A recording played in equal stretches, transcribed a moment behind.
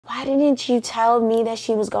why didn't you tell me that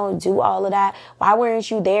she was going to do all of that? Why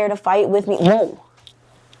weren't you there to fight with me? Whoa.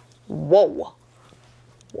 Whoa.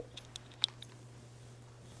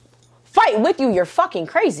 Fight with you, you're fucking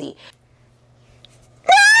crazy.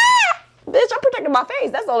 Bitch, I'm protecting my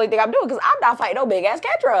face. That's the only thing I'm doing, because I'm not fighting no big ass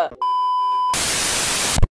Ketra.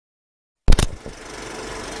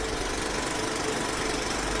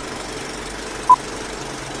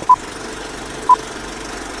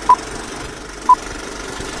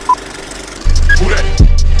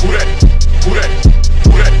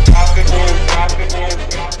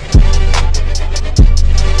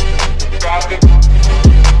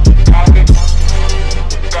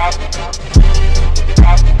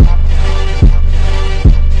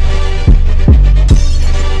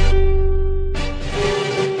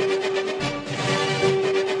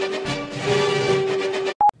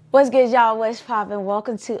 What's good, y'all? What's poppin'?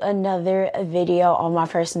 Welcome to another video on my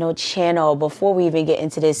personal channel. Before we even get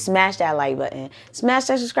into this, smash that like button, smash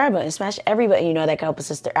that subscribe button, smash every button you know that can help a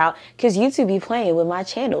sister out, because YouTube be playing with my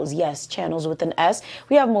channels. Yes, channels with an S.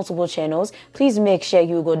 We have multiple channels. Please make sure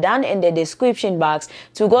you go down in the description box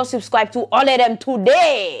to go subscribe to all of them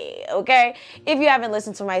today, okay? If you haven't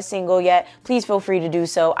listened to my single yet, please feel free to do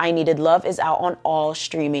so. I Needed Love is out on all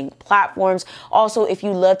streaming platforms. Also, if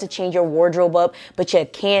you love to change your wardrobe up, but you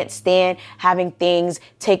can't stand having things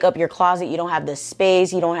take up your closet, you don't have the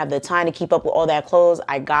space, you don't have the time to keep up with all that clothes,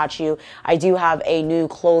 I got you. I do have a new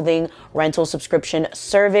clothing rental subscription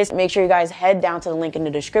service. Make sure you guys head down to the link in the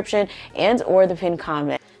description and or the pinned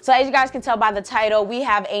comment. So as you guys can tell by the title, we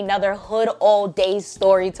have another hood all day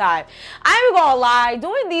story time. I ain't gonna lie,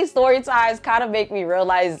 doing these story times kind of make me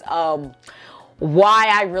realize why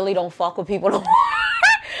I really don't fuck with people no more.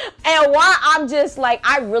 And why I'm just like,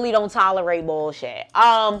 I really don't tolerate bullshit.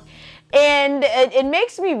 And it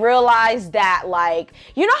makes me realize that, like,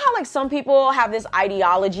 you know how like some people have this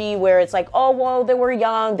ideology where it's like, oh, well, they were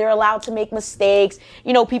young, they're allowed to make mistakes,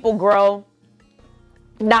 you know, people grow.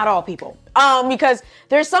 Not all people. Because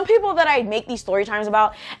there's some people that I make these story times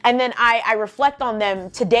about, and then I reflect on them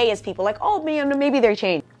today as people like, oh man, maybe they're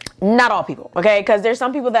changed. Not all people, okay? Because there's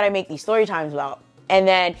some people that I make these story times about, and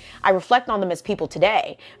then I reflect on them as people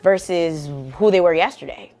today versus who they were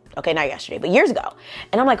yesterday. Okay, not yesterday, but years ago.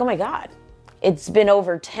 And I'm like, oh my God, it's been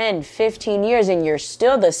over 10, 15 years and you're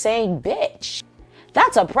still the same bitch.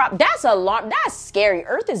 That's that's scary.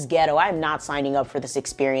 Earth is ghetto. I'm not signing up for this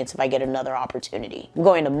experience if I get another opportunity. I'm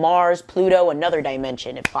going to Mars, Pluto, another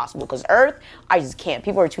dimension if possible, because Earth, I just can't.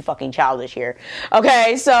 People are too fucking childish here.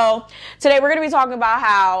 Okay, so today we're gonna be talking about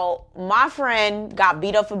how my friend got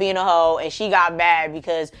beat up for being a hoe and she got mad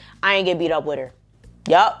because I ain't get beat up with her.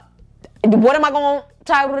 Yup. What am I gonna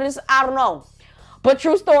title this? I don't know. But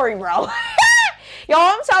true story, bro. Yo,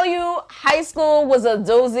 I'm telling you, high school was a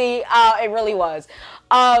doozy. It really was.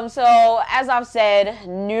 So as I've said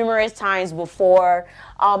numerous times before,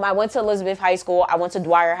 I went to Elizabeth High School. I went to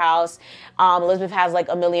Dwyer House. Elizabeth has like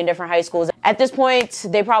a million different high schools. At this point,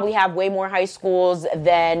 they probably have way more high schools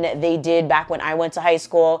than they did back when I went to high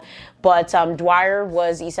school. But Dwyer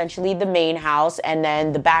was essentially the main house, and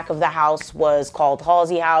then the back of the house was called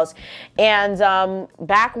Halsey House. And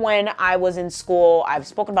back when I was in school, I've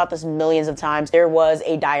spoken about this millions of times, there was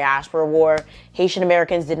a diaspora war. Haitian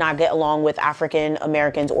Americans did not get along with African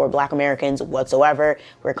Americans or Black Americans whatsoever.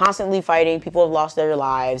 We're constantly fighting. People have lost their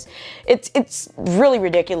lives. It's really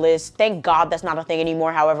ridiculous. Thank God that's not a thing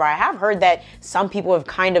anymore. However, I have heard that some people have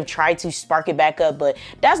kind of tried to spark it back up, but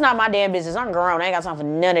that's not my damn business. I'm grown. I ain't got time for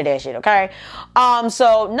none of that shit, okay?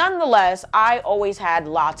 So nonetheless, I always had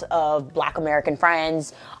lots of Black American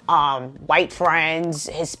friends, white friends,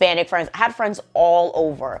 Hispanic friends. I had friends all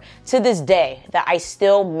over to this day that I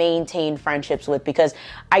still maintain friendships with, because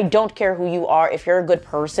I don't care who you are. If you're a good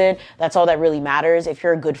person, that's all that really matters. If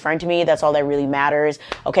you're a good friend to me, that's all that really matters.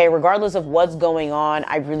 Okay, regardless of what's going on,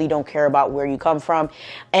 I really don't care about where you come from.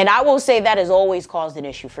 And I will say that has always caused an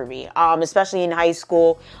issue for me, especially in high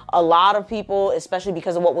school. A lot of people, especially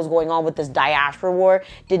because of what was going on with this diaspora war,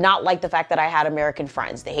 did not like the fact that I had American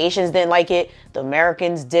friends. The Haitians didn't like it. The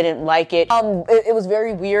Americans didn't like it. It was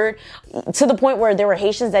very weird, to the point where there were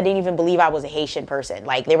Haitians that didn't even believe I was a Haitian person.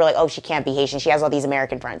 Like, they were like, oh, she can't be Haitian. She has all these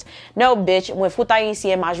American friends. No, bitch. When futa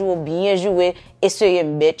haïtien, ma joue bien joué, essaye,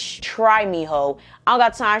 bitch. Try me, ho. I don't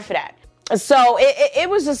got time for that. So it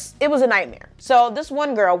was a nightmare. So this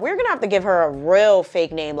one girl, we're gonna have to give her a real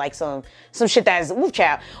fake name, like some shit that is, oof,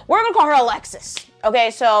 child. We're gonna call her Alexis.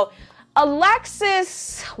 Okay, so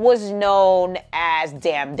Alexis was known as,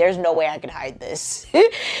 damn, there's no way I can hide this.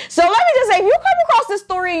 So let me just say, if you come across this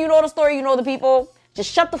story, you know the story, you know the people,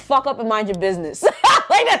 just shut the fuck up and mind your business. Like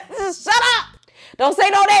that, just shut up. Don't say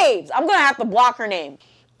no names. I'm gonna have to block her name.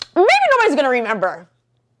 maybe nobody's gonna remember.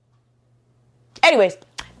 Anyways,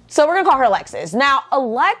 so we're gonna call her Alexis. Now,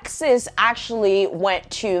 Alexis actually went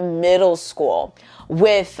to middle school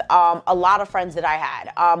with a lot of friends that I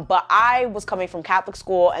had. But I was coming from Catholic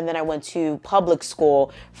school, and then I went to public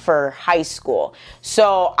school for high school.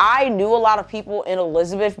 So I knew a lot of people in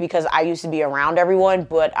Elizabeth because I used to be around everyone,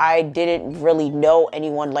 but I didn't really know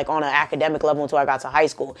anyone like on an academic level until I got to high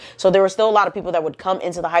school. So there were still a lot of people that would come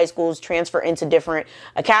into the high schools, transfer into different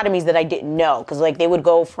academies that I didn't know. Because like they would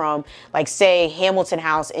go from like say Hamilton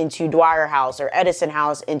House into Dwyer House or Edison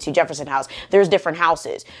House into Jefferson House. There's different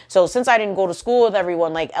houses. So since I didn't go to school with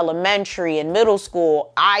everyone like elementary and middle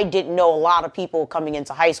school, I didn't know a lot of people coming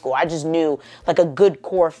into high school. I just knew like a good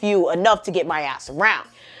core few, enough to get my ass around.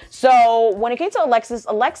 So when it came to Alexis,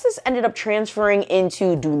 Alexis ended up transferring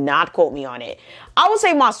into, do not quote me on it, I would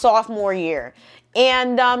say my sophomore year.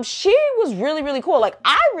 And she was really, really cool. Like,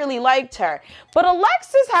 I really liked her. But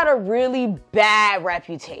Alexis had a really bad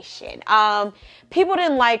reputation. People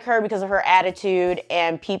didn't like her because of her attitude,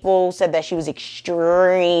 and people said that she was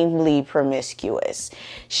extremely promiscuous.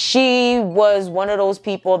 She was one of those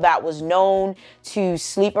people that was known to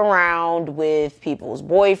sleep around with people's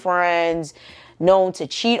boyfriends, known to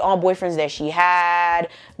cheat on boyfriends that she had,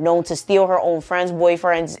 known to steal her own friends'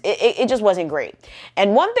 boyfriends. It just wasn't great.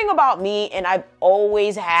 And one thing about me, and I've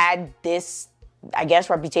always had this, I guess,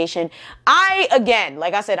 reputation. Again,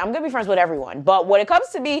 like I said, I'm gonna be friends with everyone. But when it comes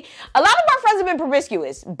to me, a lot of my friends have been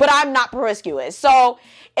promiscuous, but I'm not promiscuous. So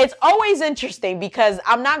it's always interesting because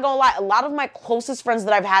I'm not gonna lie, a lot of my closest friends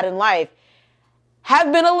that I've had in life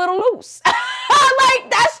have been a little loose. Like,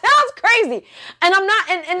 that sounds crazy. And I'm not,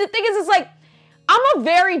 and the thing is, it's like, I'm a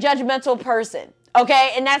very judgmental person,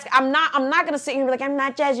 okay? And that's, I'm not gonna sit here and be like, I'm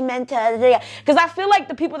not judgmental. Because I feel like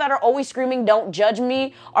the people that are always screaming, don't judge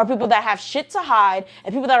me, are people that have shit to hide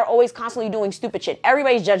and people that are always constantly doing stupid shit.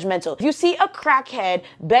 Everybody's judgmental. If you see a crackhead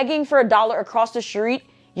begging for $1 across the street,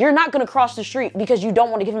 you're not going to cross the street because you don't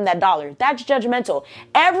want to give him that $1. That's judgmental.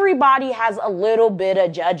 Everybody has a little bit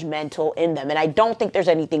of judgmental in them, and I don't think there's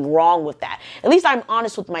anything wrong with that. At least I'm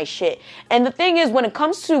honest with my shit. And the thing is, when it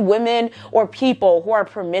comes to women or people who are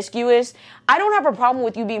promiscuous, I don't have a problem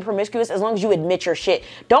with you being promiscuous as long as you admit your shit.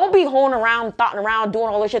 Don't be hoeing around, thoughting around, doing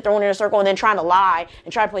all this shit, throwing in a circle, and then trying to lie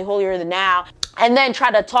and try to play holier than thou, and then try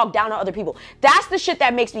to talk down on other people. That's the shit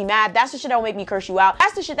that makes me mad. That's the shit that will make me curse you out.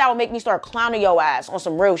 That's the shit that will make me start clowning your ass on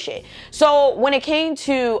some real shit. So when it came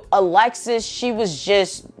to Alexis, she was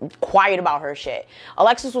just quiet about her shit.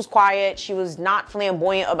 Alexis was quiet. She was not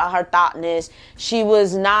flamboyant about her thoughtness. She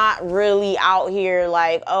was not really out here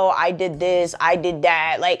like, oh, I did this, I did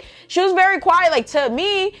that. Like, she was very quiet. Like, to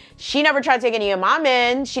me, she never tried to take any of my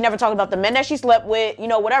men. She never talked about the men that she slept with, you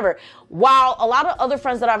know, whatever. While a lot of other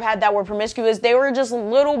friends that I've had that were promiscuous, they were just a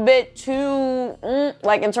little bit too,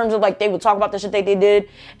 like, in terms of, like, they would talk about the shit that they did,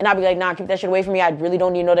 and I'd be like, nah, keep that shit away from me. I really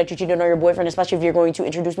don't need to know that you cheated on your boyfriend, especially if you're going to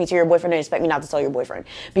introduce me to your boyfriend and expect me not to tell your boyfriend.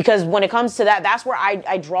 Because when it comes to that, that's where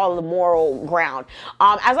I draw the moral ground.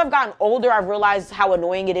 As I've gotten older, I've realized how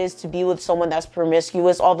annoying it is to be with someone that's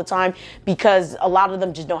promiscuous all the time, because a lot of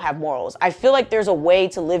them just don't have morals. I feel like there's a way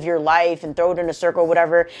to live your life and throw it in a circle or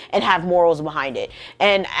whatever and have morals behind it.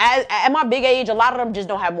 And at my big age, a lot of them just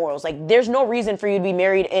don't have morals. Like, there's no reason for you to be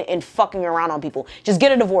married and fucking around on people. Just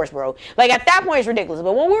get a divorce, bro. Like, at that point, it's ridiculous.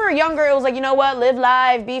 But when we were younger, it was like, you know what? Live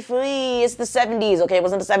life, be free. It's the 70s, okay? It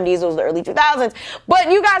wasn't the 70s, it was the early 2000s.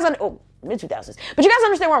 But you guys, mid-2000s. But you guys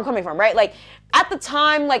understand where I'm coming from, right? Like, at the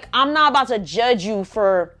time, like, I'm not about to judge you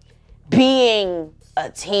for being a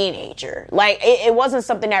teenager. Like, it wasn't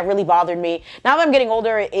something that really bothered me. Now that I'm getting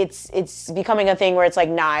older, it's becoming a thing where it's like,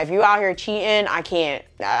 nah, if you out here cheating, I can't.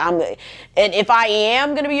 And if I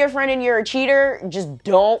am gonna be your friend and you're a cheater, just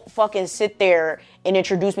don't fucking sit there and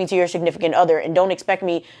introduce me to your significant other, and don't expect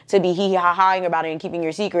me to be hee-hee-ha-haing about it and keeping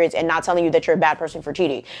your secrets and not telling you that you're a bad person for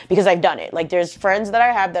cheating, because I've done it. Like, there's friends that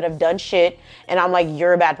I have that have done shit, and I'm like,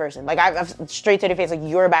 you're a bad person. Like, I've straight to the face, like,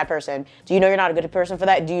 you're a bad person. Do you know you're not a good person for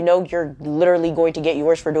that? Do you know you're literally going to get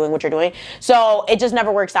yours for doing what you're doing? So it just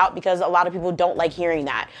never works out, because a lot of people don't like hearing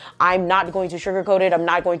that. I'm not going to sugarcoat it. I'm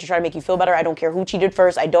not going to try to make you feel better. I don't care who cheated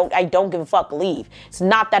first. I don't give a fuck. Leave. It's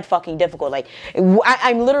not that fucking difficult. Like,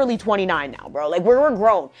 I'm literally 29 now, bro. Like, we're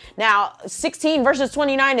grown. Now, 16 versus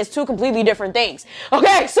 29 is two completely different things.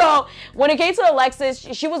 Okay, so when it came to Alexis,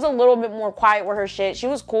 she was a little bit more quiet with her shit. She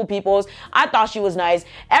was cool peoples. I thought she was nice.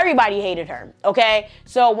 Everybody hated her, okay?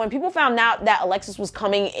 So when people found out that Alexis was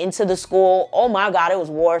coming into the school, oh my God, it was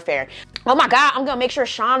warfare. Oh my God, I'm gonna make sure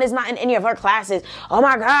Sean is not in any of her classes. Oh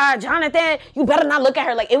my God, Jonathan, you better not look at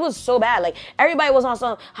her. Like, it was so bad. Like, everybody was on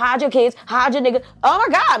some, hide your kids, hide your nigga. Oh my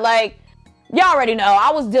God, like, Y'all already know,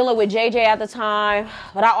 I was dealing with JJ at the time,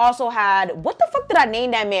 but I also had, what the fuck did I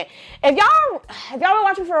name that man? If y'all been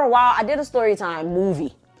watching for a while, I did a Storytime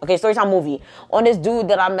movie. Okay, Storytime movie on this dude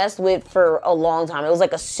that I messed with for a long time. It was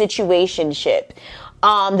like a situationship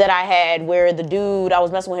that I had where the dude, I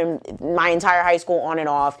was messing with him my entire high school on and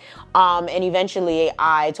off. And eventually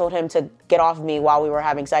I told him to get off of me while we were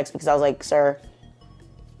having sex because I was like, sir,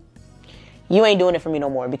 you ain't doing it for me no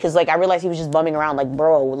more. Because like I realized he was just bumming around like,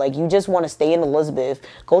 bro, like you just want to stay in Elizabeth,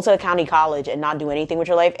 go to a county college and not do anything with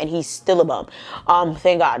your life, and he's still a bum.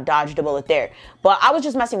 Thank God, dodged a bullet there. But I was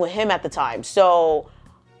just messing with him at the time. So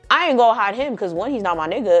I ain't gonna hide him because one, he's not my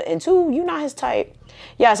nigga, and two, you not his type.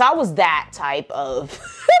 Yes, I was that type of,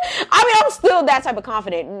 I mean, I'm still that type of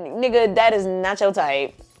confident. Nigga, that is not your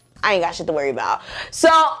type. I ain't got shit to worry about. So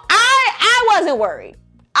I wasn't worried.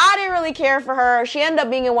 I didn't really care for her. She ended up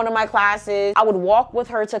being in one of my classes. I would walk with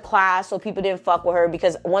her to class so people didn't fuck with her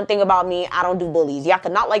because one thing about me, I don't do bullies. Y'all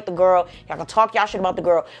can not like the girl. Y'all can talk y'all shit about the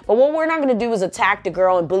girl. But what we're not going to do is attack the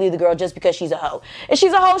girl and bully the girl just because she's a hoe. If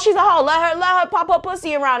she's a hoe, she's a hoe. Let her pop her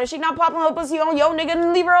pussy around. If she's not popping her pussy on your nigga,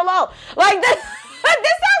 then leave her alone. Like, this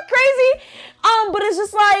sounds crazy. But it's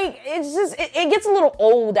just like, it gets a little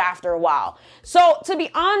old after a while. So to be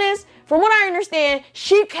honest, from what I understand,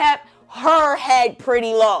 she kept her head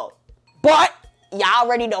pretty low. But y'all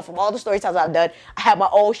already know from all the story times I've done, I had my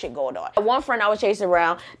own shit going on. One friend I was chasing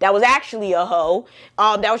around that was actually a hoe,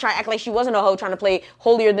 that was trying to act like she wasn't a hoe, trying to play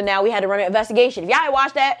holier than thou. We had to run an investigation. If y'all ain't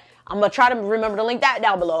watched that, I'm gonna try to remember to link that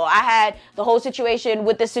down below. I had the whole situation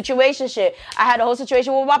with the situation shit. I had the whole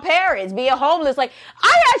situation with my parents being homeless. Like,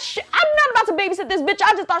 I'm not about to babysit this bitch.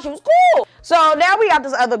 I just thought she was cool. So now we got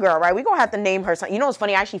this other girl, right? We gonna have to name her something. You know what's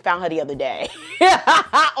funny? I actually found her the other day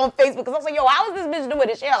on Facebook because I was like, yo, how is this bitch doing?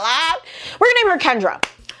 Is she alive? We're gonna name her Kendra.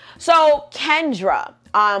 So Kendra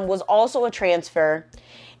was also a transfer,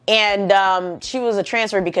 and she was a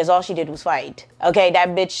transfer because all she did was fight. Okay, that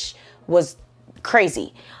bitch was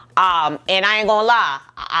crazy. And I ain't gonna lie,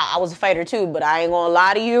 I was a fighter too, but I ain't gonna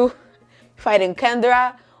lie to you. Fighting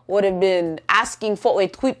Kendra would have been asking for a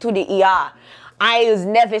tweet to the ER. I was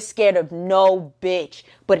never scared of no bitch.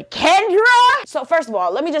 But Kendra? So first of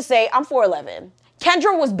all, let me just say, I'm 4'11".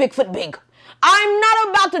 Kendra was Bigfoot big. I'm not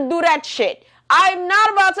about to do that shit. I'm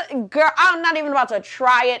not even about to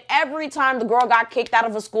try it. Every time the girl got kicked out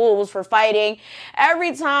of a school, it was for fighting.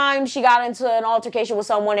 Every time she got into an altercation with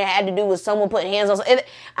someone, it had to do with someone putting hands on it.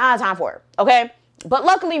 I don't have time for it, okay? But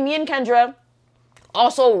luckily, me and Kendra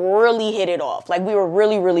also really hit it off. Like, we were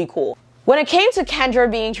really, really cool. When it came to Kendra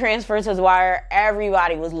being transferred to the wire,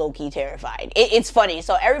 everybody was low-key terrified. It's funny.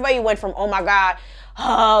 So everybody went from, oh my God,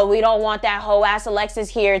 oh, we don't want that whole ass Alexis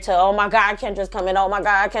here, to, oh my God, Kendra's coming, oh my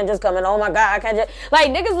God, Kendra's coming, oh my God, Kendra.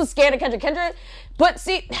 Like, niggas was scared of Kendra. But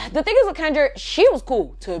see, the thing is with Kendra, she was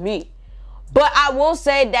cool to me. But I will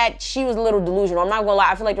say that she was a little delusional. I'm not gonna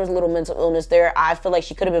lie, I feel like there was a little mental illness there. I feel like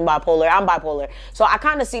she could have been bipolar. I'm bipolar. So I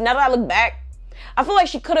kind of see, now that I look back, I feel like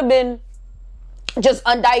she could have been just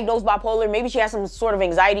undiagnosed bipolar. Maybe she has some sort of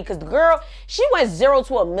anxiety, because the girl, she went 0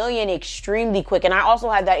 to a million extremely quick. And I also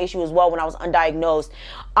had that issue as well when I was undiagnosed.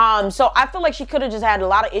 So I feel like she could have just had a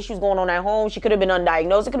lot of issues going on at home. She could have been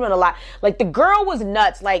undiagnosed. It could have been a lot. Like, the girl was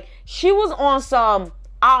nuts. Like, she was on some,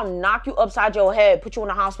 I'll knock you upside your head, put you in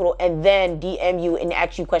the hospital, and then DM you and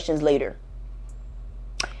ask you questions later.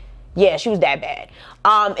 Yeah, she was that bad.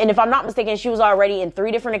 And if I'm not mistaken, she was already in 3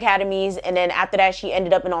 different academies. And then after that, she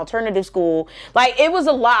ended up in alternative school. Like, it was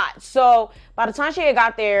a lot. So by the time she had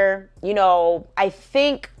got there, you know, I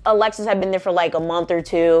think Alexis had been there for like a month or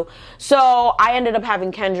 2. So I ended up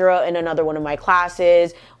having Kendra in another one of my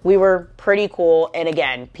classes. We were pretty cool. And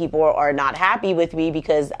again, people are not happy with me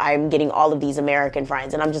because I'm getting all of these American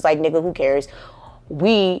friends. And I'm just like, nigga, who cares?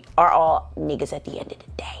 We are all niggas at the end of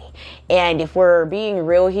the day. And if we're being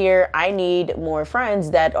real here, I need more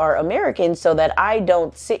friends that are American so that I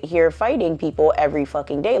don't sit here fighting people every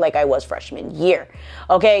fucking day like I was freshman year.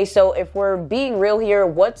 Okay, so if we're being real here,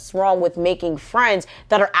 what's wrong with making friends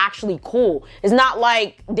that are actually cool? It's not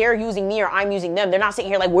like they're using me or I'm using them. They're not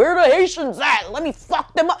sitting here like, where are the Haitians at? Let me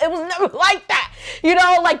fuck them up. It was never like that. You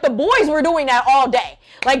know, like, the boys were doing that all day.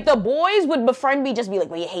 Like, the boys would befriend me, just be like,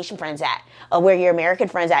 where your Haitian friends at? Where your American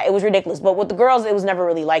friends at? It was ridiculous. But with the girls, it was never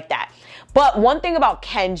really like that. But one thing about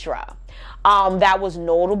Kendra that was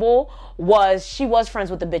notable was she was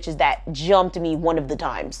friends with the bitches that jumped me one of the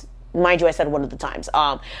times. Mind you, I said one of the times.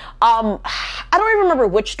 I don't even remember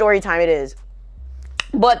which story time it is.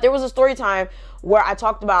 But there was a story time where I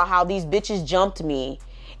talked about how these bitches jumped me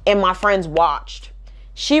and my friends watched.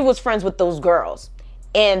 She was friends with those girls.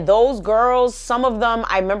 And those girls, some of them,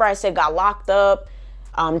 I remember I said got locked up.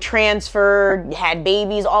 transferred, had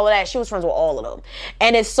babies, all of that. She was friends with all of them.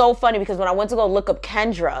 And it's so funny because when I went to go look up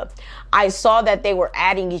Kendra, I saw that they were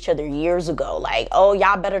adding each other years ago. Like, oh,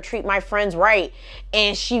 y'all better treat my friends right.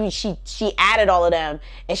 And she added all of them.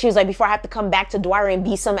 And she was like, before I have to come back to Dwyer and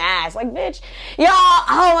beat some ass. Like, bitch, y'all,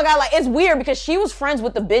 oh my God. Like, it's weird because she was friends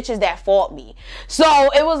with the bitches that fought me. So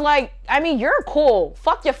it was like, I mean, you're cool.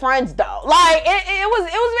 Fuck your friends though. Like, it was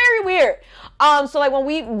very weird. So like when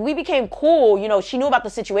we became cool, you know, she knew about the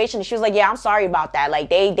situation and she was like, yeah, I'm sorry about that. Like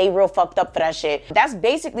they real fucked up for that shit. That's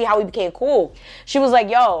basically how we became cool. She was like,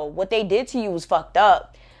 yo, what they did to you was fucked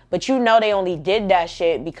up. But you know they only did that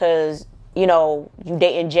shit because, you know, you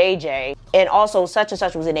dating JJ. And also such and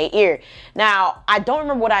such was in their ear. Now, I don't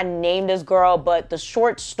remember what I named this girl, but the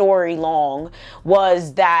short story long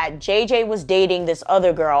was that JJ was dating this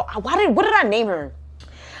other girl. What did I name her?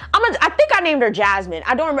 I think I named her Jasmine.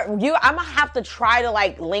 I don't remember. I'm gonna have to try to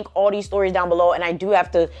like link all these stories down below, and I do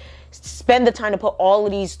have to spend the time to put all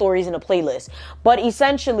of these stories in a playlist. But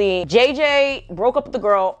essentially, JJ broke up with the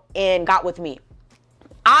girl and got with me.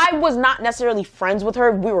 I was not necessarily friends with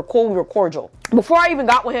her. We were cool, we were cordial. Before I even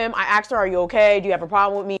got with him, I asked her, are you okay? Do you have a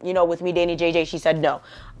problem with me? You know, with me dating JJ, she said no.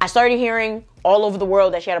 I started hearing all over the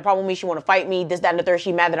world that she had a problem with me. She wanted to fight me, this, that, and the third.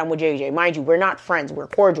 She mad that I'm with JJ. Mind you, we're not friends. We're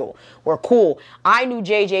cordial. We're cool. I knew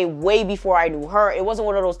JJ way before I knew her. It wasn't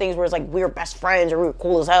one of those things where it's like we were best friends or we were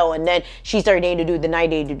cool as hell. And then she started dating the dude, then I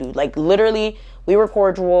dated the dude. Like literally, we were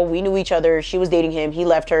cordial. We knew each other. She was dating him. He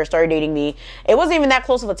left her, started dating me. It wasn't even that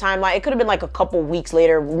close of a timeline. It could have been like a couple weeks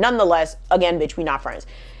later. Nonetheless, again, bitch, we not friends.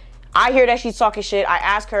 I hear that she's talking shit. I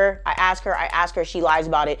ask her. She lies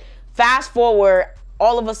about it. Fast forward,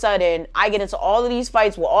 all of a sudden, I get into all of these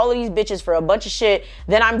fights with all of these bitches for a bunch of shit.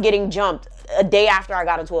 Then I'm getting jumped a day after I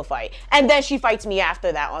got into a fight. And then she fights me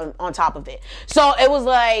after that on top of it. So it was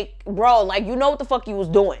like, bro, like, you know what the fuck you was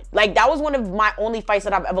doing. Like, that was one of my only fights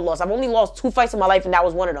that I've ever lost. I've only lost 2 fights in my life, and that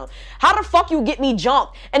was one of them. How the fuck you get me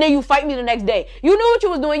jumped, and then you fight me the next day? You knew what you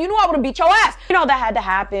was doing. You knew I would have beat your ass. You know, that had to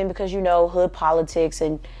happen because, you know, hood politics,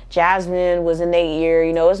 and Jasmine was in their ear.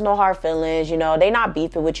 You know, it's no hard feelings. You know, they not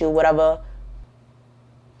beefing with you, whatever.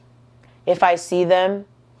 If I see them,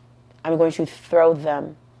 I'm going to throw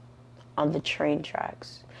them on the train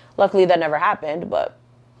tracks. Luckily, that never happened, but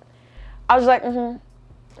I was like,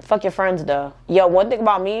 fuck your friends, though. Yo, one thing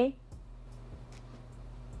about me,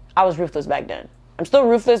 I was ruthless back then. I'm still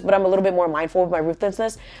ruthless, but I'm a little bit more mindful of my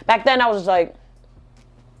ruthlessness. Back then, I was just like,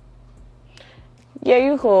 yeah,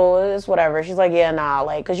 you cool, it's whatever. She's like, yeah, nah,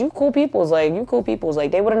 like, cause you cool peoples, like,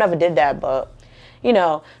 they would have never did that, but, you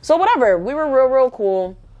know, so whatever. We were real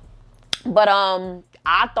cool. But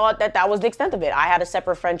I thought that was the extent of it. I had a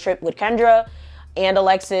separate friendship with Kendra and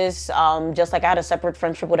Alexis, just like I had a separate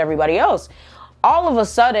friendship with everybody else. All of a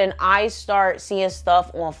sudden, I start seeing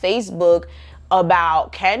stuff on Facebook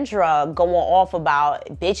about Kendra going off about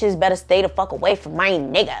bitches better stay the fuck away from my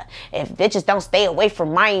nigga. If bitches don't stay away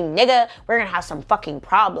from my nigga, we're gonna have some fucking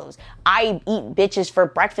problems. I eat bitches for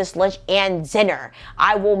breakfast, lunch, and dinner.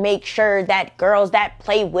 I will make sure that girls that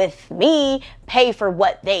play with me pay for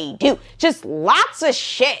what they do. Just lots of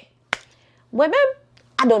shit. Women,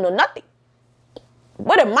 I don't know nothing.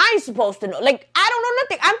 What am I supposed to know? Like, I don't know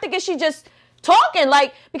nothing. I'm thinking she just talking,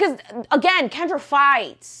 like, because again, Kendra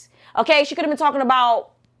fights. Okay, she could have been talking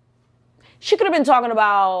about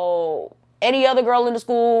any other girl in the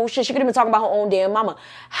school. She could have been talking about her own damn mama.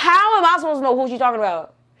 How am I supposed to know who she's talking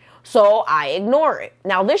about? So I ignore it.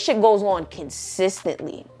 Now, this shit goes on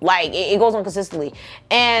consistently. Like, it goes on consistently.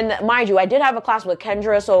 And mind you, I did have a class with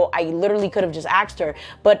Kendra, so I literally could have just asked her.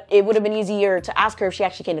 But it would have been easier to ask her if she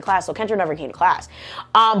actually came to class. So Kendra never came to class.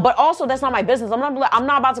 But also, that's not my business. I'm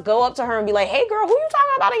not about to go up to her and be like, hey, girl, who you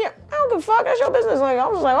talking about again? I don't give a fuck. That's your business. Like, I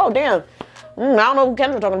was like, oh, damn. I don't know who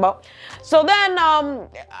Kendra talking about. So then,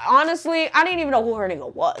 honestly, I didn't even know who her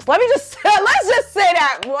nigga was. Let's just say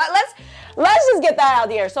that. Let's just get that out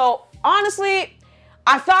there. So honestly,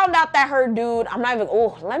 I found out that her dude, I'm not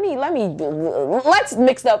even, let's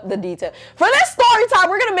mix up the details. For this story time,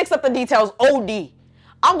 we're going to mix up the details OD.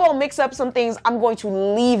 I'm going to mix up some things. I'm going to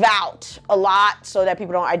leave out a lot so that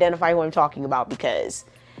people don't identify who I'm talking about because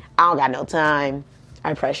I don't got no time.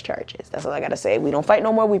 I press charges. That's all I gotta say. We don't fight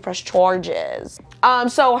no more. We press charges.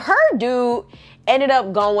 So her dude ended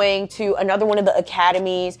up going to another one of the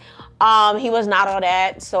academies. He was not all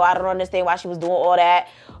that, so I don't understand why she was doing all that.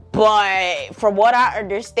 But from what I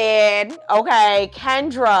understand, okay,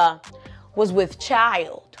 Kendra was with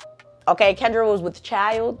child. Okay, Kendra was with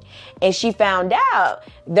child, and she found out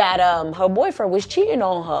that her boyfriend was cheating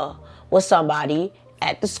on her with somebody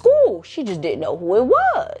at the school. She just didn't know who it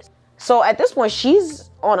was. So at this point, she's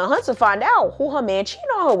on a hunt to find out who her man cheating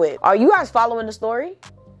on her with. Are you guys following the story?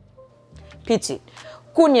 Pity.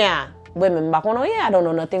 Kunya. Women back on, oh yeah, I don't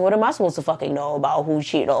know nothing. What am I supposed to fucking know about who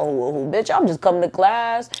cheated on who? Bitch, I'm just coming to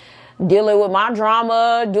class, dealing with my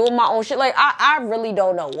drama, doing my own shit. Like, I really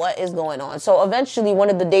don't know what is going on. So eventually, one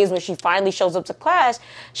of the days when she finally shows up to class,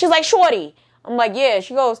 she's like, shorty. I'm like, yeah.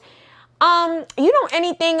 She goes, you know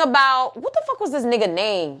anything about, what the fuck was this nigga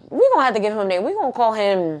name? We gonna have to give him a name. We gonna call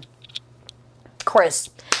him Chris.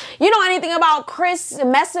 You know anything about Chris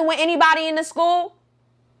messing with anybody in the school?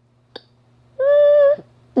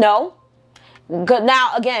 No.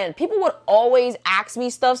 Now, again, people would always ask me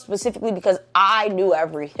stuff specifically because I knew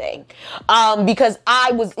everything. Because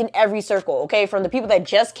I was in every circle, okay? From the people that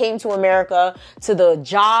just came to America, to the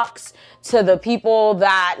jocks, to the people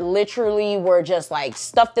that literally were just like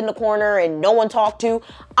stuffed in the corner and no one talked to.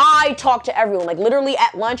 I talked to everyone. Like literally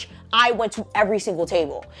at lunch, I went to every single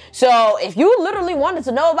table. So if you literally wanted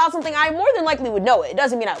to know about something, I more than likely would know it. It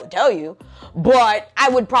doesn't mean I would tell you, but I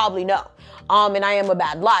would probably know. And I am a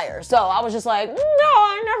bad liar. So I was just like, no,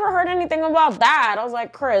 I never heard anything about that. I was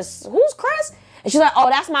like, Chris, who's Chris? And she's like, oh,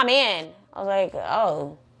 that's my man. I was like,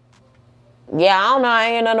 oh. Yeah, I don't know. I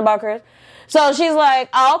ain't hear nothing about Chris. So she's like,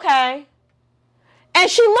 oh, okay. And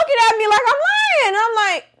she looking at me like I'm lying. I'm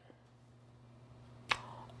like,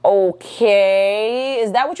 okay.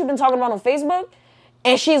 Is that what you've been talking about on Facebook?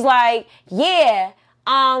 And she's like, yeah.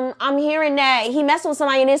 I'm hearing that he messed with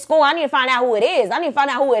somebody in his school. I need to find out who it is. I need to find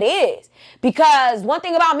out who it is. Because one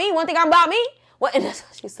thing about me, one thing about me, one thing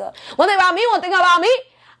about me,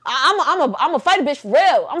 I'm a fight a bitch for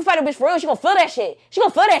real. I'm a fight a bitch for real. She gonna feel that shit. She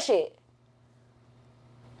gonna feel that shit.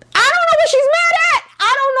 I don't know what she's mad at.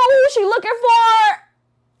 I don't know who she looking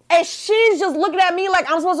for. And she's just looking at me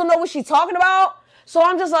like I'm supposed to know what she's talking about. So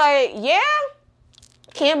I'm just like, yeah,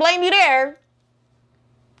 can't blame you there.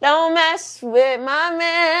 Don't mess with my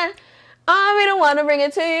man. I'm the one to bring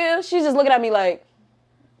it to you. She's just looking at me like,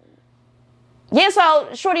 yeah, so,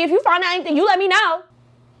 shorty, if you find out anything, you let me know.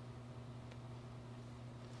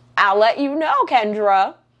 I'll let you know,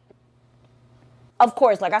 Kendra. Of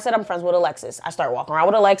course, like I said, I'm friends with Alexis. I start walking around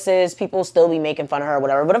with Alexis. People still be making fun of her or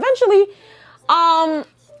whatever. But eventually,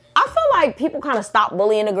 I feel like people kind of stopped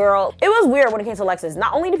bullying the girl. It was weird when it came to Alexis.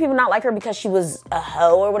 Not only did people not like her because she was a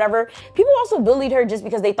hoe or whatever, people also bullied her just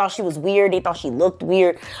because they thought she was weird. They thought she looked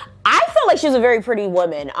weird. I felt like she was a very pretty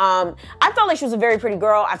woman. I felt like she was a very pretty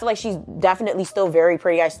girl. I feel like she's definitely still very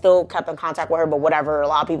pretty. I still kept in contact with her, but whatever. A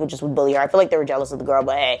lot of people just would bully her. I feel like they were jealous of the girl,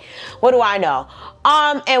 but hey, what do I know?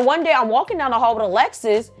 And one day I'm walking down the hall with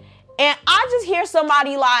Alexis, and I just hear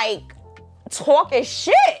somebody like talking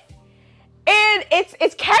shit. And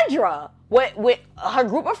it's Kendra with her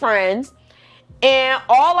group of friends. And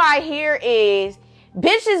all I hear is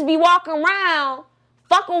bitches be walking around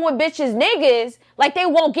fucking with bitches niggas like they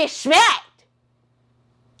won't get smacked.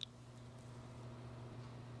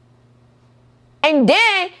 And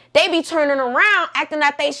then they be turning around acting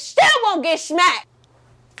like they still won't get smacked.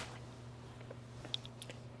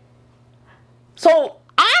 So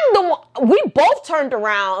I'm the one, we both turned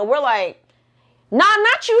around and we're like, nah,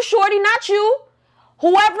 not you, shorty, not you.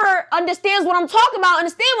 Whoever understands what I'm talking about,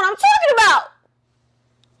 understand what I'm talking about.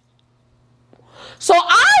 So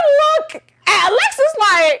I look at Alexis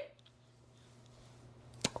like,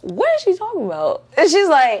 what is she talking about? And she's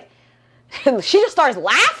like, she just starts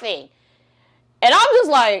laughing. And I'm just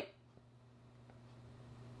like,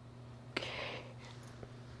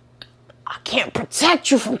 I can't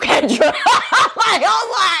protect you from Kendra. Like, I was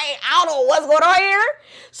like, I don't know what's going on here.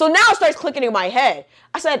 So now it starts clicking in my head.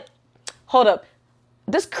 I said, hold up.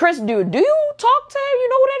 This Chris dude, do you talk to him? You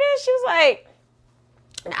know who that is? She was like,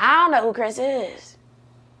 I don't know who Chris is.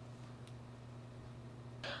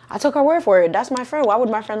 I took her word for it. That's my friend. Why would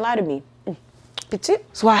my friend lie to me?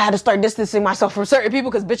 So I had to start distancing myself from certain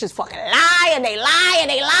people because bitches fucking lie and they lie and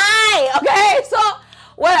they lie. Okay? So,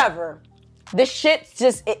 whatever. This shit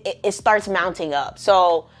just, it starts mounting up.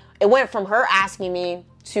 So it went from her asking me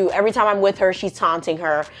to every time I'm with her, she's taunting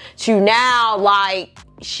her, to now, like,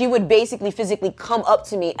 she would basically physically come up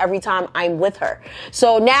to me every time I'm with her.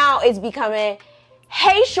 So now it's becoming,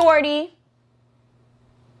 hey, shorty.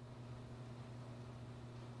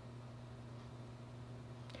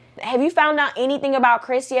 Have you found out anything about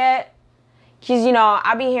Chris yet? Because, you know,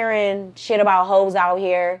 I be hearing shit about hoes out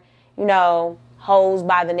here. You know, hoes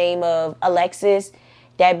by the name of Alexis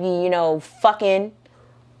that be, you know, fucking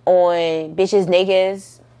on bitches,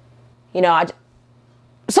 niggas. You know,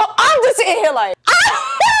 so I'm just sitting here like,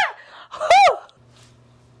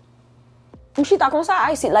 she thought on side,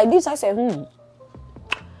 I sit like this. I said,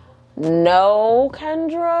 no,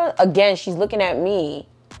 Kendra. Again, she's looking at me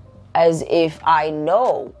as if I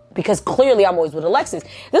know, because clearly I'm always with Alexis.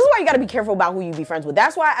 This is why you gotta be careful about who you be friends with.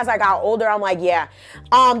 That's why as I got older, I'm like, yeah.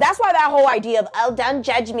 That's why that whole idea of, oh, don't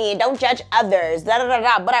judge me and don't judge others, da da da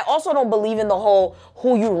da. But I also don't believe in the whole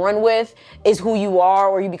who you run with is who you are,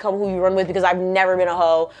 or you become who you run with, because I've never been a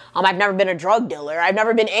hoe. I've never been a drug dealer. I've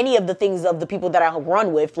never been any of the things of the people that I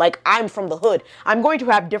run with. Like, I'm from the hood. I'm going to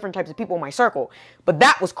have different types of people in my circle. But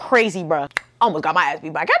that was crazy, bruh. Almost got my ass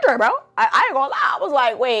beat by Kendra, bro. I ain't gonna lie. I was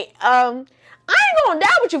like, wait, I ain't going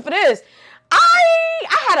down with you for this. I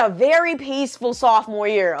had a very peaceful sophomore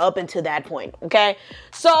year up until that point, okay?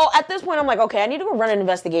 So at this point, I'm like, okay, I need to go run an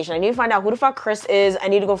investigation. I need to find out who the fuck Chris is. I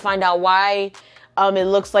need to go find out why it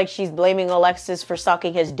looks like she's blaming Alexis for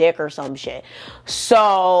sucking his dick or some shit.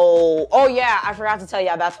 So, oh yeah, I forgot to tell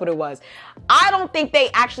y'all that's what it was. I don't think they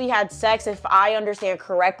actually had sex. If I understand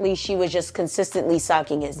correctly, she was just consistently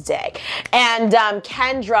sucking his dick. And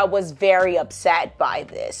Kendra was very upset by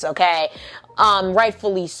this, okay?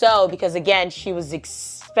 Rightfully so, because again, she was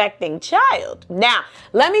expecting child. Now,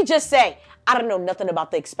 let me just say, I don't know nothing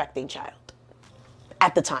about the expecting child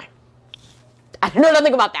at the time. I didn't know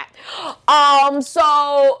nothing about that.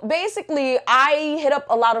 So basically, I hit up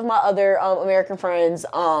a lot of my other American friends,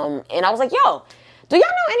 and I was like, yo, do y'all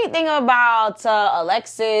know anything about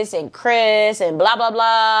Alexis and Chris and blah, blah,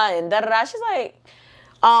 blah, and da-da-da? She's like,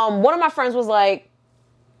 one of my friends was like,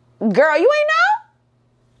 girl, you ain't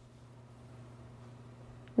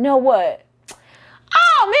know? Know what?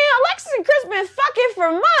 Oh, man, Alexis and Chris been fucking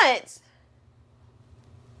for months.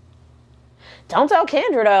 Don't tell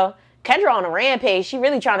Kendra, though. Kendra on a rampage. She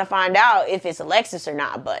really trying to find out if it's Alexis or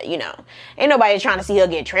not. But, you know, ain't nobody trying to see her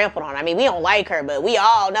get trampled on. I mean, we don't like her, but we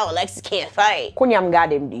all know Alexis can't fight.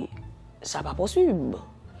 Ça pas possible.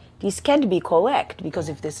 This can't be correct, because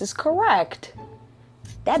if this is correct,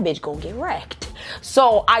 that bitch gonna get wrecked.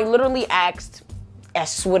 So I literally asked, I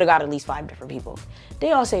swear to God, at least 5 different people.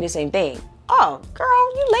 They all say the same thing. Oh,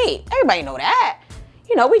 girl, you late. Everybody know that.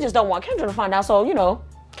 You know, we just don't want Kendra to find out, so, you know,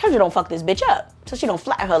 Kendra don't fuck this bitch up, so she don't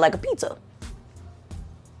flatten her like a pizza.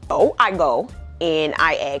 Oh, I go and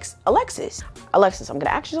I ask Alexis. Alexis, I'm gonna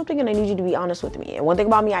ask you something and I need you to be honest with me. And one thing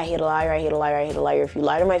about me, I hate a liar, I hate a liar, I hate a liar. If you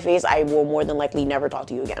lie to my face, I will more than likely never talk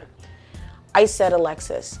to you again. I said,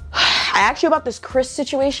 Alexis, I asked you about this Chris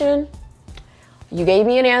situation. You gave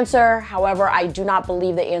me an answer. However, I do not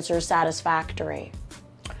believe the answer is satisfactory.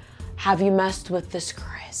 Have you messed with this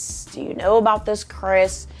Chris? Do you know about this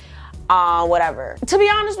Chris? Whatever. To be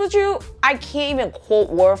honest with you, I can't even quote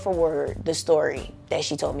word for word the story that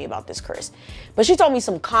she told me about this Chris. But she told me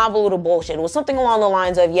some convoluted bullshit. It was something along the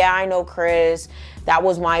lines of, yeah, I know Chris. That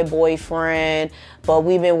was my boyfriend. But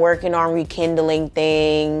we've been working on rekindling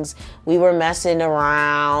things. We were messing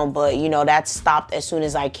around. But, you know, that stopped as soon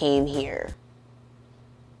as I came here.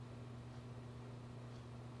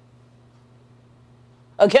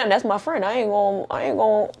 Again, that's my friend. I ain't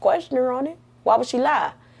gonna question her on it. Why would she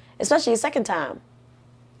lie? Especially a second time.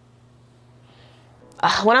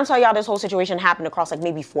 When I'm telling y'all, this whole situation happened across like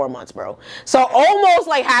maybe 4 months, bro. So almost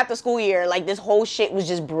like half the school year, like this whole shit was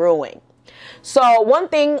just brewing. So one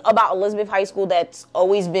thing about Elizabeth High School that's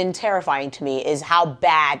always been terrifying to me is how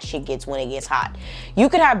bad shit gets when it gets hot. You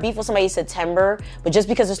could have beef with somebody in September, but just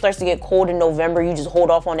because it starts to get cold in November, you just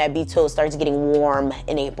hold off on that beef till it starts getting warm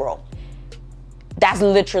in April. That's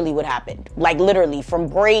literally what happened. Like literally from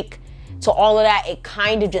break to all of that, it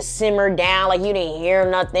kind of just simmered down. Like you didn't hear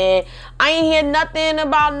nothing. I ain't hear nothing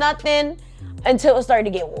about nothing until it started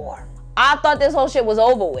to get warm. I thought this whole shit was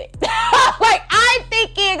over with. Like I'm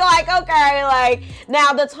thinking like, okay, like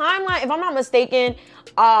now the timeline, if I'm not mistaken,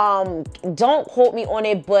 don't quote me on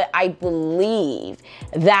it, but I believe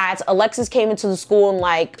that Alexis came into the school in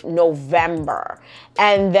like November.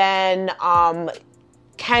 And then,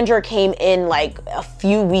 Kendra came in like a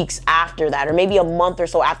few weeks after that, or maybe a month or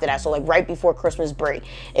so after that. So like right before Christmas break.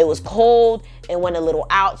 It was cold and went a little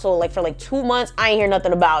out. So like for like 2 months, I ain't hear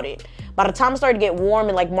nothing about it. By the time it started to get warm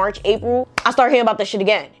in like March, April, I started hearing about this shit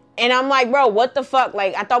again. And I'm like, bro, what the fuck?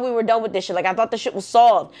 Like, I thought we were done with this shit. Like, I thought the shit was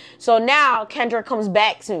solved. So now Kendra comes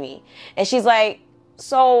back to me and she's like,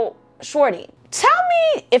 so shorty, tell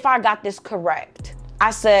me if I got this correct.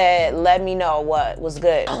 I said, let me know what was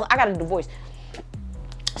good. I got a divorce.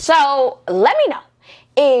 So let me know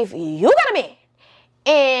if you got a man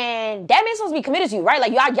and that man's supposed to be committed to you, right?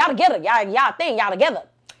 Like y'all together, y'all together.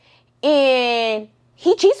 And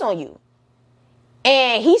he cheats on you.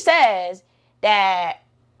 And he says that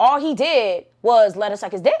all he did was let her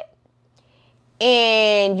suck his dick.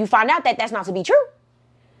 And you find out that that's not to be true.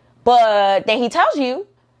 But then he tells you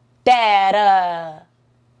that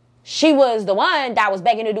she was the one that was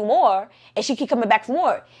begging to do more and she keep coming back for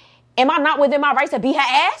more. Am I not within my rights to beat her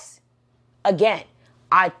ass? Again,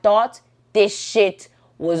 I thought this shit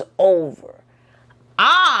was over.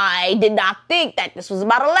 I did not think that this was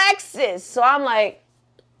about Alexis. So I'm like,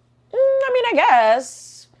 I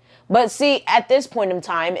guess. But see, at this point in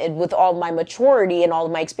time, with all my maturity and all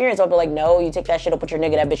of my experience, I'll be like, no, you take that shit up with your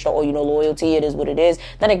nigga. That bitch don't owe you no loyalty. It is what it is.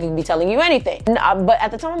 That nigga could be telling you anything. But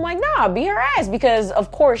at the time, I'm like, nah, be her ass. Because,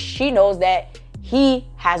 of course, she knows that he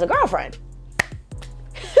has a girlfriend.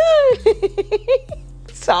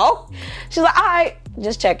 So, she's like, all right,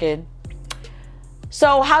 just checking.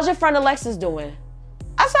 So, how's your friend Alexis doing?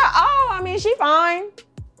 I said, oh, she fine.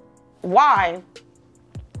 Why?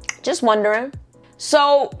 Just wondering.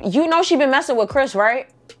 So, you know she been messing with Chris, right?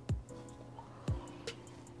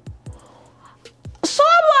 So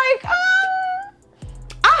I'm like,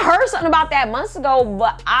 I heard something about that months ago,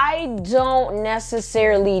 but I don't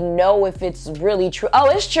necessarily know if it's really true.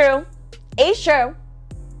 Oh, it's true. It's true.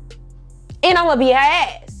 And I'm gonna be her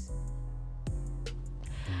ass.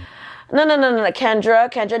 No,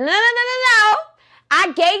 Kendra, no. I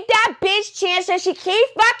gave that bitch chance and she keep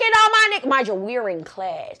fucking on my nigga. Mind you, we're in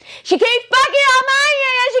class. She keep fucking on my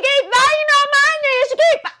nigga. She keep fucking on my nigga. She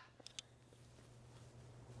keep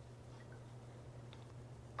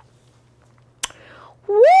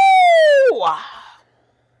Woo!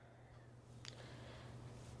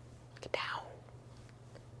 Get down.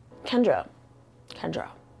 Kendra.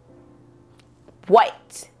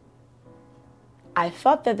 What? I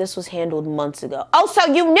thought that this was handled months ago. Oh, so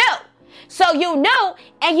you knew.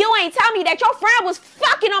 And you ain't tell me that your friend was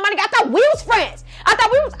fucking on my nigga. I thought we was friends. I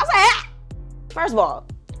was like, ah. First of all,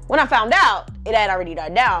 when I found out, it had already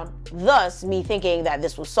died down, thus me thinking that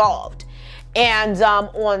this was solved. And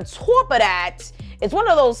on top of that, it's one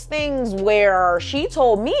of those things where she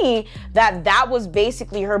told me that that was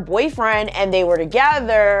basically her boyfriend and they were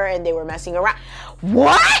together and they were messing around.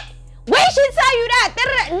 What? We should tell you that.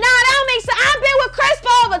 Nah, that don't make sense. I've been with Chris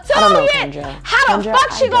for over 2 years. Kendra. How the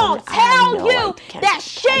fuck she gonna tell you that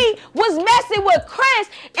she was messing with Chris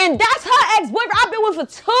and that's her ex-boyfriend I've been with for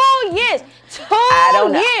 2 years? I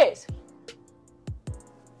don't know. Years.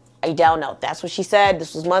 I don't know. That's what she said.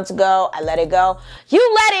 This was months ago. I let it go.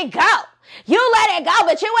 You let it go.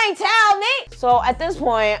 But you ain't tell me. So at this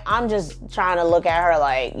point, I'm just trying to look at her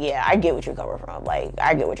like, yeah, I get what you're coming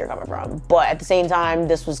from. But at the same time,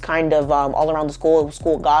 this was kind of all around the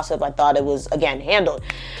school gossip. I thought it was, again, handled.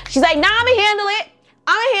 She's like, nah, I'ma handle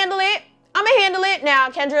it. Now,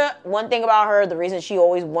 Kendra, one thing about her, the reason she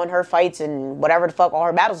always won her fights and whatever the fuck, all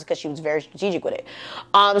her battles, is because she was very strategic with it.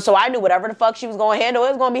 So I knew whatever the fuck she was going to handle, it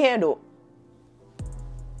was going to be handled.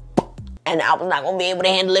 And I was not going to be able to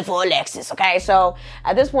handle it for Alexis, okay? So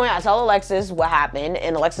at this point, I tell Alexis what happened,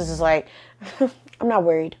 and Alexis is like, I'm not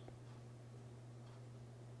worried.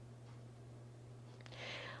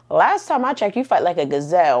 Last time I checked, you fight like a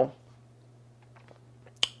gazelle.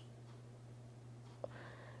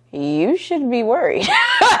 You should be worried.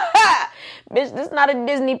 Bitch, this is not a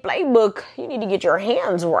Disney playbook. You need to get your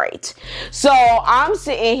hands right. So I'm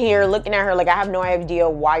sitting here looking at her like I have no idea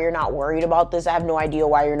why you're not worried about this. I have no idea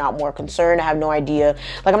why you're not more concerned. I have no idea.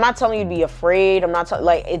 Like, I'm not telling you to be afraid. I'm not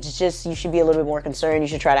like, it's just, you should be a little bit more concerned. You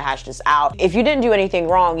should try to hash this out. If you didn't do anything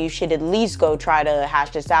wrong, you should at least go try to hash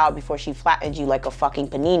this out before she flattens you like a fucking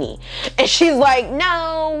panini. And she's like,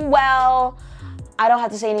 no, well, I don't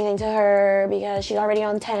have to say anything to her because she's already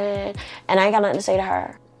on 10 and I ain't got nothing to say to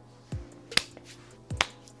her.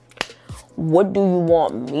 What do you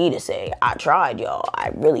want me to say? I tried, y'all.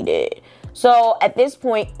 I really did. So at this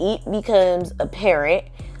point, it becomes apparent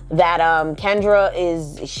that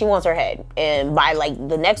Kendra she wants her head. And by like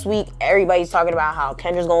the next week, everybody's talking about how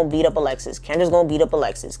Kendra's gonna beat up Alexis. Kendra's gonna beat up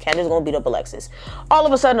Alexis. Kendra's gonna beat up Alexis. All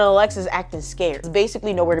of a sudden, Alexis acting scared. It's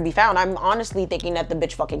basically nowhere to be found. I'm honestly thinking that the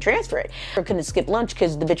bitch fucking transferred. Or couldn't skip lunch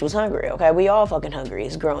because the bitch was hungry, okay? We all fucking hungry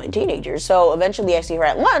as growing teenagers. So eventually I see her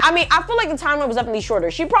at lunch. I mean, I feel like the timeline was definitely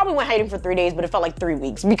shorter. She probably went hiding for 3 days, but it felt like 3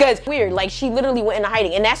 weeks. Because weird, like she literally went into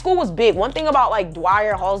hiding. And that school was big. One thing about like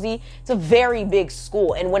Dwyer, Halsey, it's a very big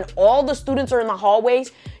school. And when all the students are in the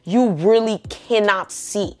hallways, you really cannot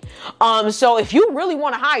see. So if you really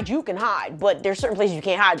want to hide, you can hide, but there's certain places you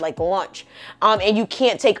can't hide, like lunch. And you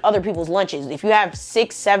can't take other people's lunches. If you have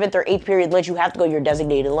 6th, 7th, or 8th period lunch, you have to go to your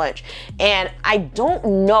designated lunch. And I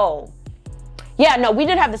don't know. Yeah, no, we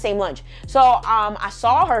did have the same lunch. So I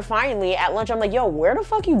saw her finally at lunch. I'm like, yo, where the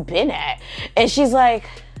fuck you been at? And she's like,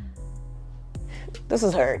 this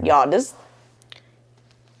is her, y'all.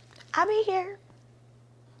 I be here.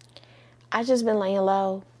 I just been laying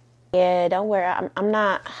low. Yeah, don't worry. I'm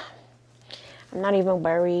not even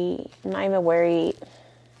worried. I'm not even worried.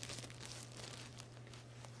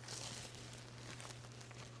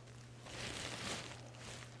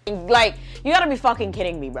 Like, You gotta be fucking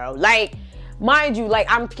kidding me, bro. Like, mind you, like,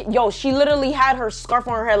 she literally had her scarf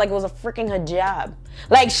on her head like it was a freaking hijab.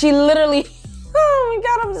 Like, she literally, oh my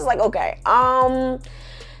God, I'm just like, okay.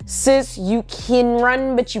 Sis, you can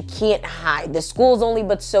run, but you can't hide. The school's only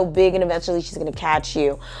but so big, and eventually she's gonna catch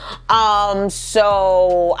you.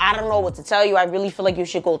 So I don't know what to tell you. I really feel like you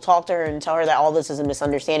should go talk to her and tell her that all this is a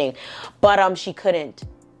misunderstanding. But she couldn't.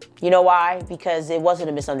 You know why? Because it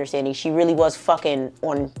wasn't a misunderstanding. She really was fucking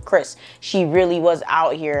on Chris. She really was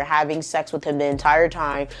out here having sex with him the entire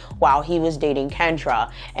time while he was dating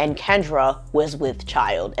Kendra. And Kendra was with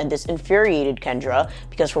child. And this infuriated Kendra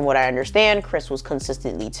because from what I understand, Chris was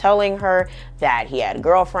consistently telling her that he had a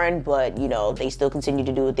girlfriend, but you know, they still continued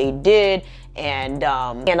to do what they did. And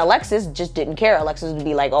Alexis just didn't care. Alexis would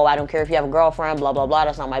be like, oh, I don't care if you have a girlfriend, blah, blah, blah.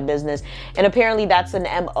 That's not my business. And apparently that's an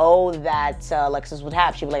MO that Alexis would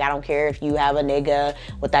have. She'd be like, I don't care if you have a nigga,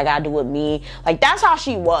 what that got to do with me. Like, that's how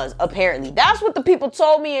she was, apparently. That's what the people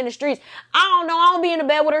told me in the streets. I don't know. I don't be in the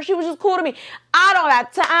bed with her. She was just cool to me. I don't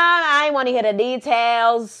have time. I ain't want to hear the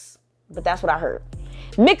details. But that's what I heard.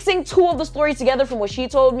 Mixing two of the stories together from what she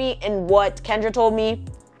told me and what Kendra told me,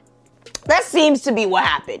 that seems to be what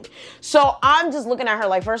happened. So I'm just looking at her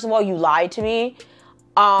like, first of all, you lied to me.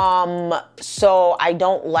 So I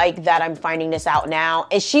don't like that I'm finding this out now.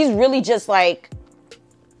 And she's really just like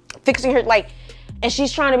fixing her, like, and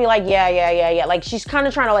she's trying to be like, yeah. Like, she's kind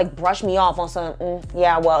of trying to like brush me off on some,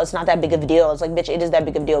 yeah, well, it's not that big of a deal. It's like, bitch, it is that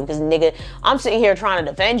big of a deal because nigga, I'm sitting here trying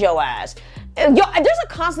to defend your ass. Yo, there's a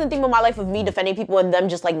constant theme in my life of me defending people and them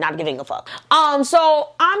just like not giving a fuck. So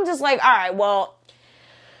I'm just like, all right, well,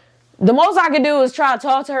 the most I could do is try to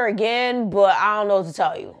talk to her again, but I don't know what to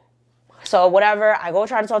tell you. So whatever, I go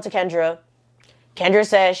try to talk to Kendra. Kendra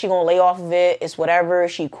says she gonna lay off of it. It's whatever.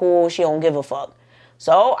 She cool. She don't give a fuck.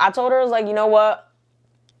 So I told her, I was like, you know what?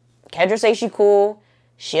 Kendra say she cool.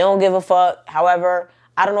 She don't give a fuck. However,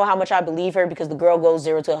 I don't know how much I believe her because the girl goes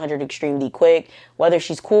 0 to 100 extremely quick. Whether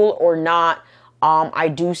she's cool or not, I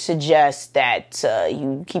do suggest that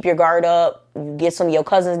you keep your guard up. You get some of your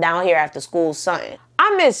cousins down here after school, something.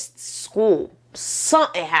 I missed school.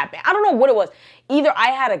 Something happened. I don't know what it was. Either I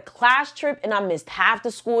had a class trip and I missed half the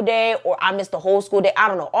school day or I missed the whole school day. I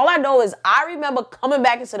don't know. All I know is I remember coming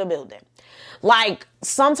back into the building. Like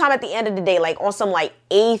sometime at the end of the day, like on some like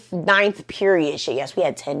 8th, 9th period shit. Yes, we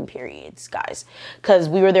had 10 periods, guys. Because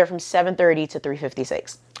we were there from 7:30 to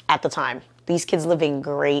 3:56 at the time. These kids living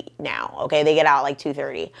great now, okay? They get out like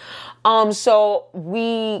 2:30. So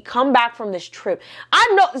we come back from this trip.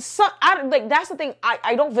 That's the thing.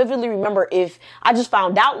 I don't vividly remember if I just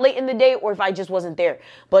found out late in the day or if I just wasn't there.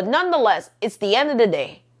 But nonetheless, it's the end of the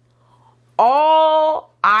day.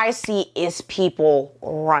 All I see is people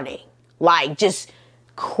running. Like just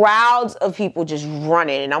crowds of people just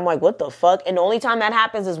running. And I'm like, what the fuck? And the only time that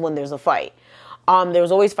happens is when there's a fight. There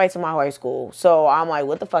was always fights in my high school. So I'm like,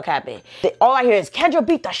 what the fuck happened? All I hear is, Kendra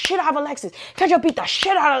beat the shit out of Alexis. Kendra beat the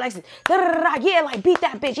shit out of Alexis. Yeah, like, beat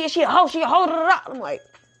that bitch. Yeah, she a hoe. I'm like.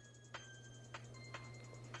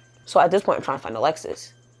 So at this point, I'm trying to find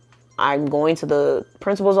Alexis. I'm going to the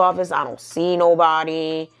principal's office. I don't see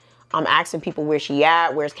nobody. I'm asking people where she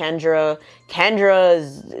at. Where's Kendra? Kendra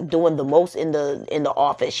is doing the most in the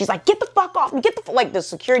office. She's like, get the fuck off me. Like the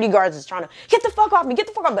security guards is trying to get the fuck off me. Get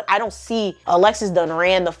the fuck off. But I don't see Alexis done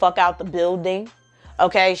ran the fuck out the building.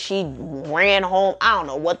 Okay, she ran home. I don't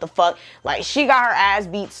know what the fuck. Like she got her ass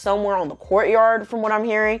beat somewhere on the courtyard from what I'm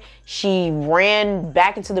hearing. She ran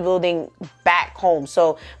back into the building, back home.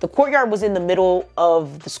 So the courtyard was in the middle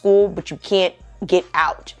of the school, but you can't get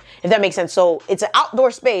out, if that makes sense. So it's an outdoor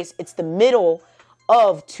space. It's the middle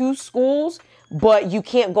of two schools, but you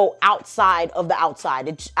can't go outside of the outside.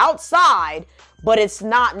 It's outside, but it's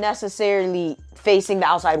not necessarily facing the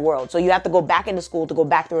outside world. So you have to go back into school to go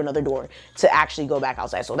back through another door to actually go back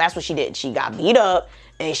outside. So that's what she did. She got beat up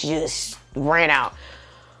and she just ran out.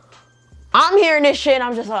 I'm hearing this shit and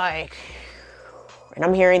I'm just like, and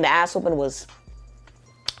I'm hearing the ass whooping was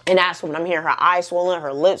an ass whooping. I'm hearing her eyes swollen,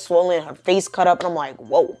 her lips swollen, her face cut up, and I'm like,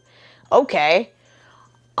 whoa, okay.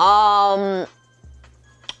 I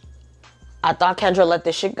thought Kendra let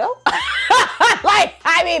this shit go.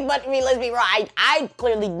 Let's be real. I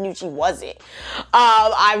clearly knew she wasn't.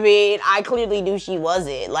 I clearly knew she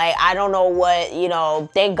wasn't. Like, I don't know what,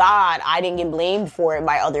 thank God I didn't get blamed for it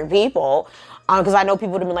by other people. Because I know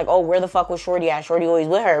people would have been like, oh, where the fuck was Shorty at? Shorty always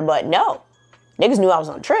with her. But no, niggas knew I was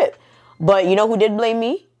on a trip. But you know who did blame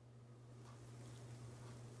me?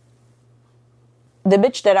 The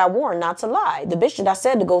bitch that I warned not to lie. The bitch that I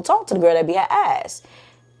said to go talk to the girl that beat her ass.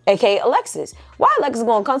 A.K.A. Alexis. Why Alexis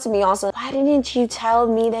gonna come to me on some, why didn't you tell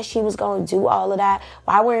me that she was gonna do all of that?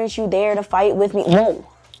 Why weren't you there to fight with me? Whoa.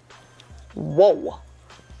 Whoa.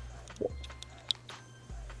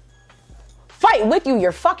 Fight with you,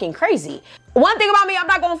 you're fucking crazy. One thing about me, I'm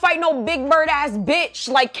not gonna fight no big bird ass bitch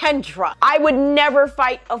like Kendra. I would never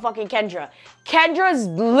fight a fucking Kendra. Kendra's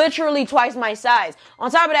literally twice my size.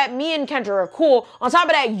 On top of that, me and Kendra are cool. On top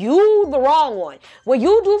of that, you the wrong one. When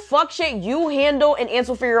you do fuck shit, you handle and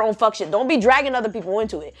answer for your own fuck shit. Don't be dragging other people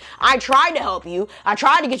into it. I tried to help you. I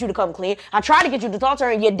tried to get you to come clean. I tried to get you to talk to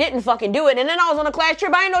her and you didn't fucking do it. And then I was on a class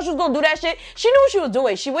trip. I didn't know she was gonna do that shit. She knew what she was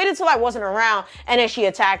doing. She waited till I wasn't around and then she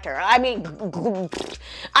attacked her. I mean,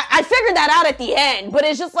 I figured that out at the end, but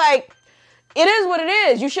it's just like, it is what it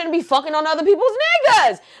is. You shouldn't be fucking on other people's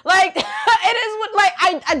niggas. Like, it is what,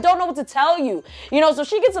 like, I don't know what to tell you. You know, so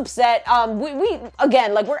she gets upset. We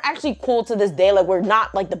again, like, we're actually cool to this day. Like, we're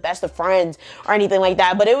not, like, the best of friends or anything like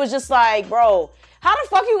that. But it was just like, bro, how the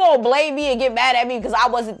fuck you gonna blame me and get mad at me because I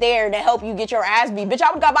wasn't there to help you get your ass beat? Bitch, I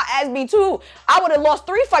would've got my ass beat too. I would've lost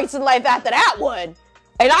 3 fights in life after that one.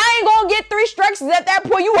 And I ain't gonna get 3 strikes at that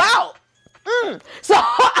point you out. So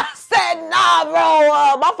I said, nah,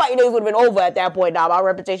 bro, my fighting days would have been over at that point. Nah, my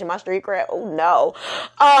reputation, my street cred, oh no.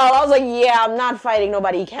 I was like, yeah, I'm not fighting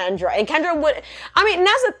nobody Kendra. And Kendra would, I mean,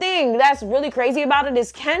 that's the thing that's really crazy about it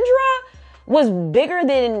is Kendra was bigger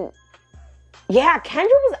than, yeah, Kendra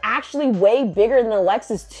was actually way bigger than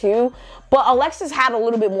Alexis too. But Alexis had a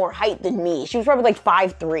little bit more height than me. She was probably like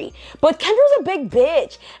 5'3". But Kendra's a big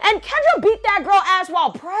bitch. And Kendra beat that girl ass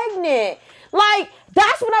while pregnant. Like,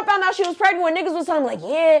 that's when I found out she was pregnant, when niggas was telling me, like,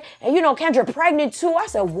 yeah, and you know, Kendra pregnant too. I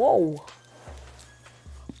said, whoa.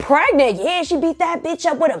 Pregnant? Yeah, she beat that bitch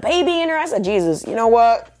up with a baby in her. I said, Jesus, you know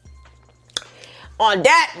what? On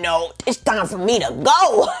that note, it's time for me to go.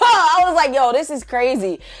 I was like, yo, this is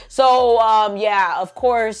crazy. So, yeah, of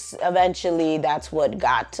course, eventually that's what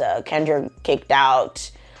got Kendra kicked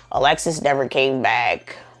out. Alexis never came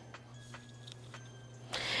back.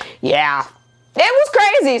 Yeah. It was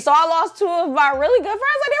crazy. So I lost 2 of my really good friends.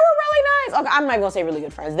 Like, they were really nice. Okay, I'm not gonna say really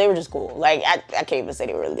good friends. They were just cool. Like, I can't even say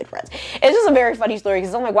they were really good friends. It's just a very funny story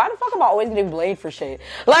because I'm like, why the fuck am I always getting blamed for shit?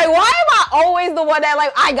 Like, why am I always the one that,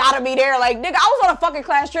 like, I gotta be there? Like, nigga, I was on a fucking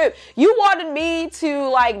class trip. You wanted me to,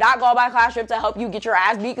 like, not go on my class trip to help you get your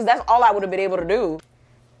ass beat because that's all I would have been able to do.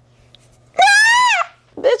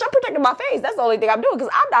 Bitch, I'm protecting my face. That's the only thing I'm doing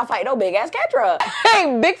because I'm not fighting no big ass Kendra. Hey,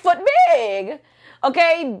 Bigfoot big.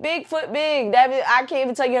 Okay, Bigfoot big. That means, I can't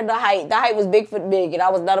even tell you the height. The height was Bigfoot big, and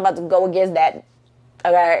I was not about to go against that.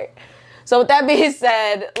 Okay. So with that being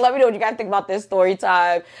said, let me know what you guys think about this story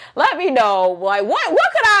time. Let me know, like, what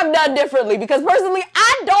could I have done differently? Because personally,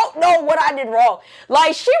 I don't know what I did wrong.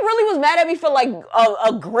 Like, she really was mad at me for, like,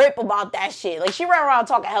 a grip about that shit. Like, she ran around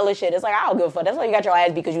talking hella shit. It's like, I don't give a fuck. That's why you got your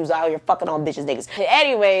ass because you was out here fucking on bitches, niggas.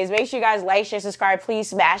 Anyways, make sure you guys like, share, subscribe.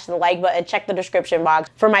 Please smash the like button. Check the description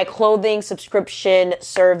box for my clothing subscription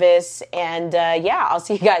service. And, yeah, I'll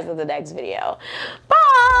see you guys in the next video.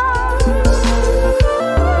 Bye!